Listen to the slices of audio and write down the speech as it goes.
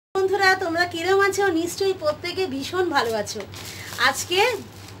তোমরা কিরম আছো? নিশ্চয়ই প্রত্যেকে ভীষণ ভালো আছো। আজকে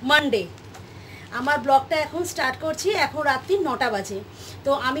মানডে, আমার ব্লগটা এখন স্টার্ট করছি। এখন রাত্রি 9টা বাজে।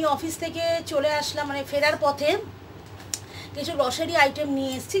 তো আমি অফিস থেকে চলে আসলাম, মানে ফেরার পথে কিছু গ্রসারি আইটেম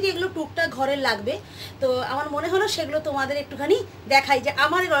নিয়ে এসেছি, যেগুলো টুকটাক ঘরের লাগবে। তো আমার মনে হলো সেগুলো তোমাদের একটুখানি দেখাই, যে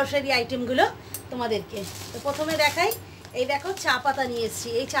আমার গ্রসারি আইটেমগুলো তোমাদেরকে। তো প্রথমে দেখাই, এই দেখো চা পাতা নিয়ে এসেছি।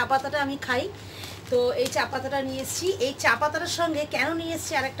 এই চা পাতাটা আমি খাই, তো এই চা পাতাটা নিয়ে এসেছি। এই চা পাতাটার সঙ্গে কেন নিয়ে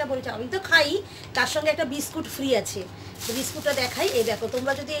এসেছি আরেকটা বলেছি, আমি তো খাই, তার সঙ্গে একটা বিস্কুট ফ্রি আছে। তো বিস্কুটটা দেখাই, এই দেখো,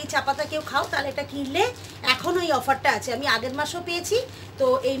 তোমরা যদি এই চা পাতা কেউ খাও তাহলে এটা কিনলে এখনও এই অফারটা আছে। আমি আগের মাসেও পেয়েছি, তো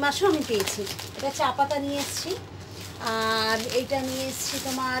এই মাসেও আমি পেয়েছি। এটা চা পাতা নিয়ে এসেছি। আর এইটা নিয়ে এসেছি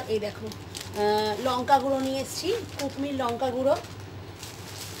তোমার, এই দেখো লঙ্কা গুঁড়ো নিয়ে এসেছি, কুকমির লঙ্কা গুঁড়ো।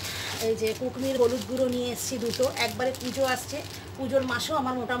 এই যে কুকমির হলুদ গুঁড়ো নিয়ে এসেছি দুটো। একবারে পুজো আসছে, পুজোর মাসেও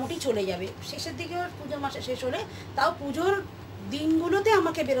আমার মোটামুটি চলে যাবে। শেষের দিকেও পুজোর মাসে শেষ হলে, তাও পুজোর দিনগুলোতে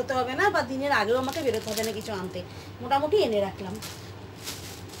আমাকে বেরোতে হবে না, বা দিনের আগেও আমাকে বেরোতে হবে না কিছু আনতে, মোটামুটি এনে রাখলাম।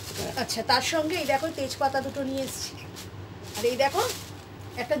 আচ্ছা, তার সঙ্গে এই দেখো তেজপাতা দুটো নিয়ে এসেছি। আর এই দেখো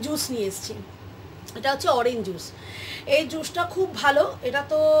একটা জুস নিয়ে এসেছি, এটা হচ্ছে অরেঞ্জ জুস। এই জুসটা খুব ভালো। এটা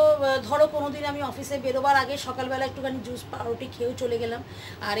তো ধরো কোনো দিন আমি অফিসে বেরোবার আগে সকালবেলা একটুখানি জুস পাউরুটি খেয়েও চলে গেলাম,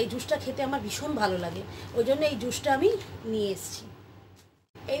 আর এই জুসটা খেতে আমার ভীষণ ভালো লাগে, ওই জন্য এই জুসটা আমি নিয়ে এসেছি।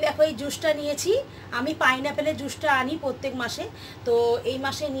 এই দেখো এই জুসটা নিয়েছি আমি, পাইনঅ্যাপেলের জুসটা আনি প্রত্যেক মাসে, তো এই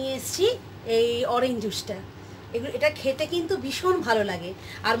মাসে নিয়ে এসেছি এই অরেঞ্জ জুসটা। এটা খেতে কিন্তু ভীষণ ভালো লাগে,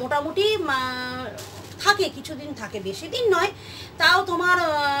 আর মোটামুটি থাকে, কিছুদিন থাকে, বেশি দিন নয়। তাও তোমার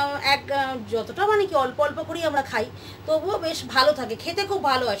যতটা মানে কি অল্প অল্প করেই আমরা খাই, তবুও বেশ ভালো থাকে, খেতে খুব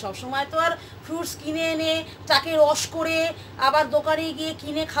ভালো হয়। সবসময় তো আর ফ্রুটস কিনে এনে তাকে রস করে আবার দোকানে গিয়ে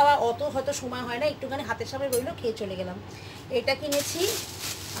কিনে খাওয়া অত হয়তো সময় হয় না, একটুখানি হাতের সামনে রইলো, খেয়ে চলে গেলাম। এটা কিনেছি।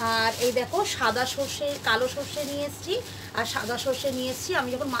 আর এই দেখো সাদা সর্ষে, কালো সর্ষে নিয়ে এসেছি, আর সাদা সর্ষে নিয়ে এসেছি। আমি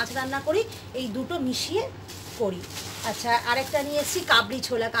যখন মাছ রান্না করি এই দুটো মিশিয়ে করি। আচ্ছা, আরেকটা নিয়ে এসেছি কাবলি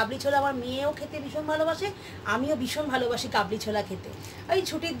ছোলা। কাবলি ছোলা আমার মেয়েও খেতে ভীষণ ভালোবাসে, আমিও ভীষণ ভালোবাসি কাবলি ছোলা খেতে। ওই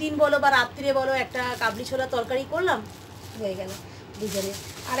ছুটির দিন বলো বা রাত্রিরে বলো, একটা কাবলি ছোলা তরকারি করলাম, হয়ে গেল দুজনে।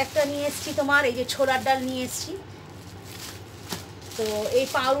 আরেকটা নিয়ে এসেছি তোমার, এই যে ছোলার ডাল নিয়ে এসেছি। তো এই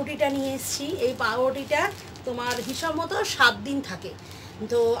পাউরুটিটা নিয়ে এসেছি। এই পাউরুটিটা তোমার হিসাব মতো 7 দিন থাকে।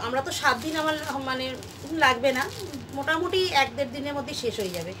 তো আমরা তো 7 দিন আমার মানে লাগবে না, মোটামুটি 1-1.5 দিনের মধ্যে শেষ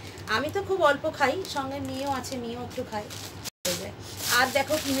হয়ে যাবে। আমি তো খুব অল্প খাই, সঙ্গে মেয়েও আছে, মেয়েও একটু খায়, হয়ে যায়। আর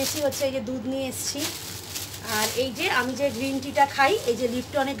দেখো কিনেছি হচ্ছে এই যে দুধ নিয়ে এসেছি। আর এই যে আমি যে গ্রিন টিটা খাই, এই যে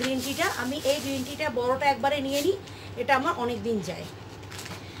লিপটনের গ্রিন টিটা, আমি এই গ্রিন টিটা বড়টা একবারে নিয়ে নিই, এটা আমার অনেক দিন যায়।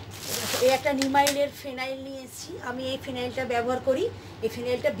 এই একটা নিমাইলের ফিনাইল নিয়ে এসেছি, আমি এই ফিনাইলটা ব্যবহার করি। এই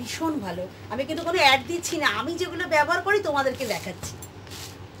ফিনাইলটা ভীষণ ভালো। আমি কিন্তু কোনো অ্যাড দিচ্ছি না, আমি যেগুলো ব্যবহার করি তোমাদেরকে দেখাচ্ছি।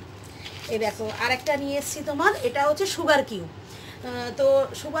 এই দেখো আরেকটা নিয়ে এসেছি তোমার, এটা হচ্ছে সুগার কিউব। তো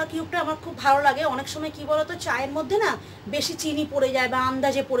সুগার কিউবটা আমার খুব ভালো লাগে। অনেক সময় কি বলো তো, চায়ের মধ্যে না বেশি চিনি পড়ে যায় বা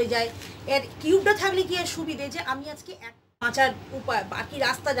আন্দাজে পড়ে যায়। এর কিউবটা থাকলে কি আর সুবিধে, যে আমি আজকে বাঁচার উপায়, বাকি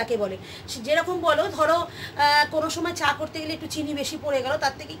রাস্তা যাকে বলে, যেরকম বলো ধরো কোনো সময় চা করতে গেলে একটু চিনি বেশি পড়ে গেল,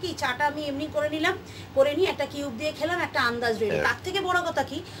 তার থেকে কি চাটা আমি এমনি করে নিলাম, করে নিয়ে একটা কিউব দিয়ে খেলাম, একটা আন্দাজ রইল। তার থেকে বড় কথা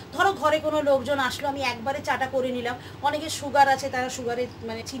কি, ধরো ঘরে কোনো লোকজন আসলো, আমি একবারে চাটা করে নিলাম। অনেকে সুগার আছে, তারা সুগারে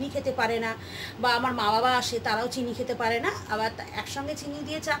মানে চিনি খেতে পারে না, বা আমার মা বাবা আসে তারাও চিনি খেতে পারে না, আবার একসঙ্গে চিনি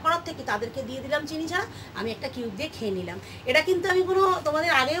দিয়ে চা করার থেকে তাদেরকে দিয়ে দিলাম চিনি ছাড়া, আমি একটা কিউব দিয়ে খেয়ে নিলাম। এটা কিন্তু আমি কোনো,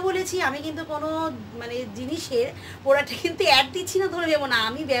 তোমাদের আগেও বলেছি, আমি কিন্তু কোনো মানে জিনিসের পোড়াটা কিন্তু অ্যাড দিচ্ছি না, ধরে যাবো না,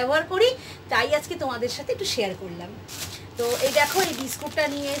 আমি ব্যবহার করি, তাই আজকে তোমাদের সাথে একটু শেয়ার করলাম। তো এই দেখো এই বিস্কুটটা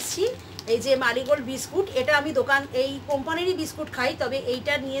নিয়ে এসেছি, এই যে মারিগোল্ড বিস্কুট। এটা আমি দোকান এই কোম্পানিরই বিস্কুট খাই, তবে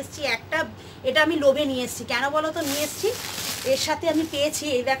এইটা নিয়ে এসেছি একটা, এটা আমি লোভে নিয়ে এসেছি। কেন বলো তো নিয়ে এসেছি, এর সাথে আমি পেয়েছি,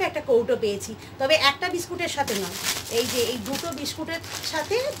 এই দেখো একটা কৌটো পেয়েছি, তবে একটা বিস্কুটের সাথে নয়, এই যে এই দুটো বিস্কুটের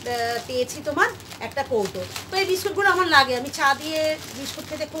সাথে পেয়েছি তোমার একটা কৌটো। তো এই বিস্কুটগুলো আমার লাগে, আমি চা দিয়ে বিস্কুট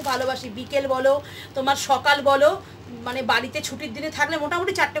খেতে খুব ভালোবাসি। বিকেল বলো, তোমার সকাল বলো, মানে বাড়িতে ছুটির দিনে থাকলে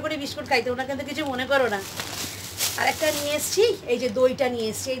মোটামুটি 4টে করে বিস্কুট খাইতে, ওটা কিন্তু কিছু মনে করো না। আর একটা নিয়ে এসেছি, এই যে দইটা নিয়ে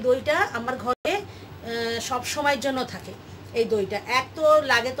এসেছি। এই দইটা আমার ঘরে সব সময়ের জন্য থাকে। এই দইটা এক তো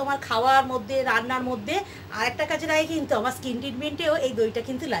লাগে তোমার খাওয়ার মধ্যে, রান্নার মধ্যে, আর একটা কাজে লাগে কিন্তু আমার স্কিন ট্রিটমেন্টেও এই দইটা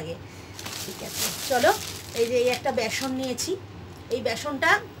কিন্তু লাগে। ঠিক আছে, চলো এই যে এই একটা বেসন নিয়েছি। এই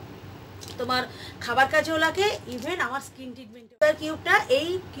বেসনটা তোমার খাবার কাজেও লাগে, ইভেন আমার স্কিন ট্রিটমেন্ট। কিউবটা, এই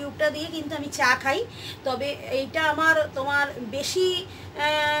কিউবটা দিয়ে কিন্তু আমি চা খাই, তবে এইটা আমার তোমার বেশি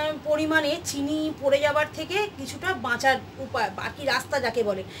পরিমাণে চিনি পড়ে যাওয়ার থেকে কিছুটা বাঁচার উপায়, বাকি রাস্তা যাকে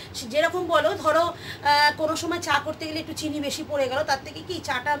বলে। যেরকম বলো, ধরো কোনো সময় চা করতে গেলে একটু চিনি বেশি পড়ে গেল, তার থেকে কি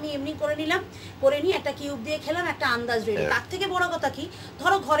চাটা আমি এমনি করে নিলাম, করে নিয়ে একটা কিউব দিয়ে খেলাম, একটা আন্দাজ রইল। তার থেকে বড় কথা কি,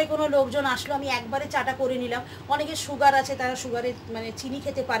 ধরো ঘরে কোনো লোকজন আসলো, আমি একবারে চাটা করে নিলাম। অনেকের সুগার আছে, তারা সুগারে মানে চিনি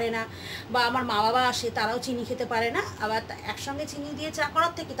খেতে পারে না, বা আমার মা বাবা আসে তারাও চিনি খেতে পারে না, আবার একসঙ্গে চিনি দিয়ে চা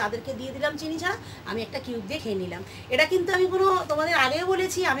করার থেকে তাদেরকে দিয়ে দিলাম চিনি চা, আমি একটা কিউব দিয়ে খেয়ে নিলাম। এটা কিন্তু আমি কোনো, তোমাদের আগেও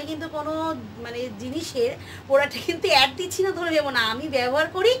বলেছি, আমি কিন্তু কোনো মানে জিনিসের ওরাটা কিন্তু অ্যাড দিচ্ছি না, ধরে ভেবো না, আমি ব্যবহার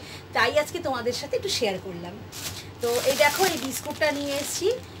করি, তাই আজকে তোমাদের সাথে একটু শেয়ার করলাম। তো এই দেখো, এই বিস্কুটটা নিয়ে এসেছি,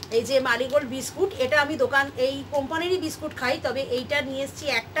 এই যে মারিগোল্ড বিস্কুট, এটা আমি দোকান এই কোম্পানিরই বিস্কুট খাই, তবে এইটা নিয়ে এসেছি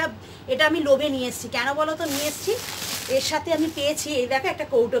একটা, এটা আমি লোভে নিয়ে এসেছি। কেন বলো তো নিয়ে এসেছি, এর সাথে আমি পেয়েছি, এই দেখো একটা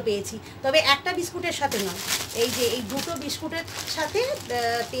কৌটো পেয়েছি, তবে একটা বিস্কুটের সাথে নয়, এই যে এই দুটো বিস্কুটের সাথে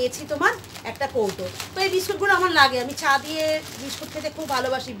পেয়েছি তোমার একটা কৌটো। তো এই বিস্কুটগুলো আমার লাগে, আমি চা দিয়ে বিস্কুট খেতে খুব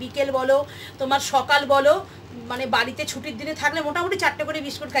ভালোবাসি, বিকেল বলো তোমার সকাল বলো, মানে বাড়িতে ছুটির দিনে থাকলে মোটামুটি 4টে করে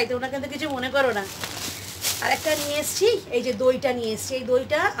বিস্কুট খাইতে, ওটা কিন্তু কিছু মনে করো না। আর একটা নিয়ে এসেছি, এই যে দইটা নিয়ে এসেছি, এই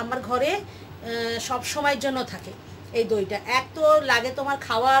দইটা আমার ঘরে সব সময়ের জন্য থাকে। এই দইটা এক তো লাগে তোমার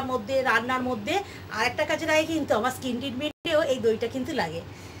খাওয়ার মধ্যে, রান্নার মধ্যে, আর একটা কাজে লাগে কিন্তু আমার স্কিন ট্রিটমেন্টেও এই দইটা কিন্তু লাগে।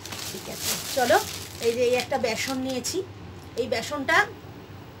 ঠিক আছে, চলো, এই যে এই একটা বেসন নিয়েছি, এই বেসনটা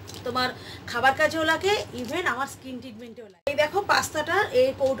তোমার খাবার কাজেও লাগে, ইভেন আমার স্কিন ট্রিটমেন্টেও লাগে। এই দেখো পাস্তাটা এই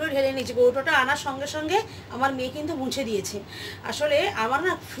কৌটো ঢেলে নিয়েছি, কৌটোটা আনার সঙ্গে সঙ্গে আমার মেয়ে কিন্তু মুছে দিয়েছে। আসলে আমার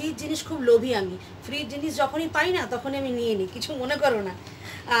না ফ্রিজ জিনিস খুব লোভী, আমি ফ্রিজ জিনিস যখনই পাই না তখনই আমি নিয়ে নিই, কিছু মনে করো না।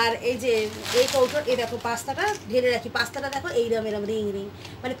 আর এই যে এই কৌটো, এই দেখো পাস্তাটা ঢেলে রাখি, পাস্তাটা দেখো এইরকম এরম রিং রিং,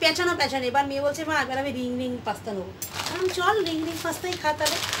 মানে পেঁচানো পেঁচানো। এবার মেয়ে বলছে মা এবার আমি রিং রিং পাস্তা নেবো, চল রিং রিং পাস্তাই খা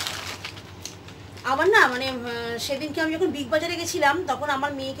তাহলে। আমার না মানে সেদিনকে আমি যখন বিগ বাজারে গেছিলাম, তখন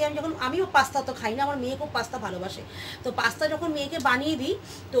আমার মেয়েকে আমি যখন, আমিও পাস্তা তো খাই না, আমার মেয়ে খুব পাস্তা ভালোবাসে, তো পাস্তা যখন মেয়েকে বানিয়ে দিই,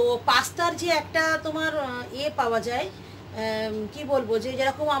 তো পাস্তার যে একটা তোমার পাওয়া যায়, কি বলবো, যে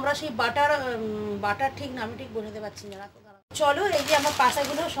যেরকম আমরা সেই বাটার ঠিক না, আমি ঠিক বোঝাতে পারছি না। চলো, এই যে আমার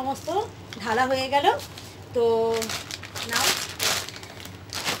পাস্তাগুলো সমস্ত ঢালা হয়ে গেল, তো নাও।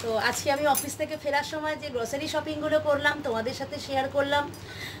 তো আজকে আমি অফিস থেকে ফেরার সময় যে গ্রসারি শপিংগুলো করলাম তোমাদের সাথে শেয়ার করলাম।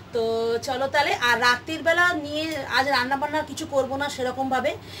 তো চলো তাহলে, আর রাত্রির বেলা নিয়ে আজ রান্নাবান্না কিছু করব না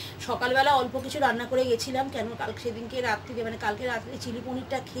সেরকমভাবে, সকালবেলা অল্প কিছু রান্না করে গেছিলাম, কেন সেদিনকে রাত্রিরে মানে কালকে রাত্রে চিলি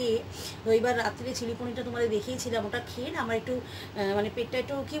পনিরটা খেয়ে, রবিবার রাত্রিরে চিলি পনিরটা তোমাদের দেখিয়েছিলাম, ওটা খেয়ে না আমার একটু মানে পেটটা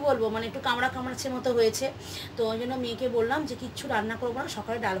একটু কী বলবো, মানে একটু কামড়া কামড়াচ্ছে মতো হয়েছে। তো ওই জন্য মেয়েকে বললাম যে কিচ্ছু রান্না করবো না,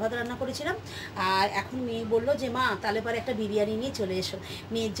 সকালে ডাল ভাত রান্না করেছিলাম, আর এখন মেয়ে বললো যে মা তাহলে পরে একটা বিরিয়ানি নিয়ে চলে এসো।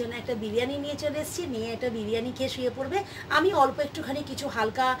 মেয়ের জন্য একটা বিরিয়ানি নিয়ে চলে এসেছি, মেয়ে একটা বিরিয়ানি খেয়ে শুয়ে পড়বে, আমি অল্প একটুখানি কিছু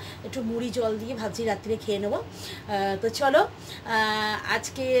হালকা একটু মুড়ি জল দিয়ে ভাবছি রাত্রে খেয়ে নেবো। তো চলো,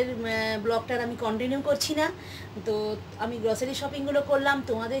 আজকের ব্লগটার আমি কন্টিনিউ করছি না। তো আমি গ্রসারি শপিংগুলো করলাম,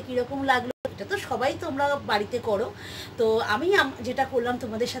 তোমাদের কীরকম লাগলো, এটা তো সবাই তোমরা বাড়িতে করো, তো আমি যেটা করলাম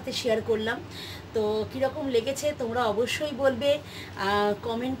তোমাদের সাথে শেয়ার করলাম। তো কীরকম লেগেছে তোমরা অবশ্যই বলবে,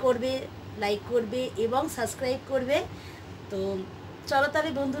 কমেন্ট করবে, লাইক করবে এবং সাবস্ক্রাইব করবে। তো চলো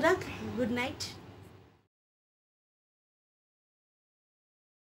তাহলে বন্ধুরা, গুড নাইট।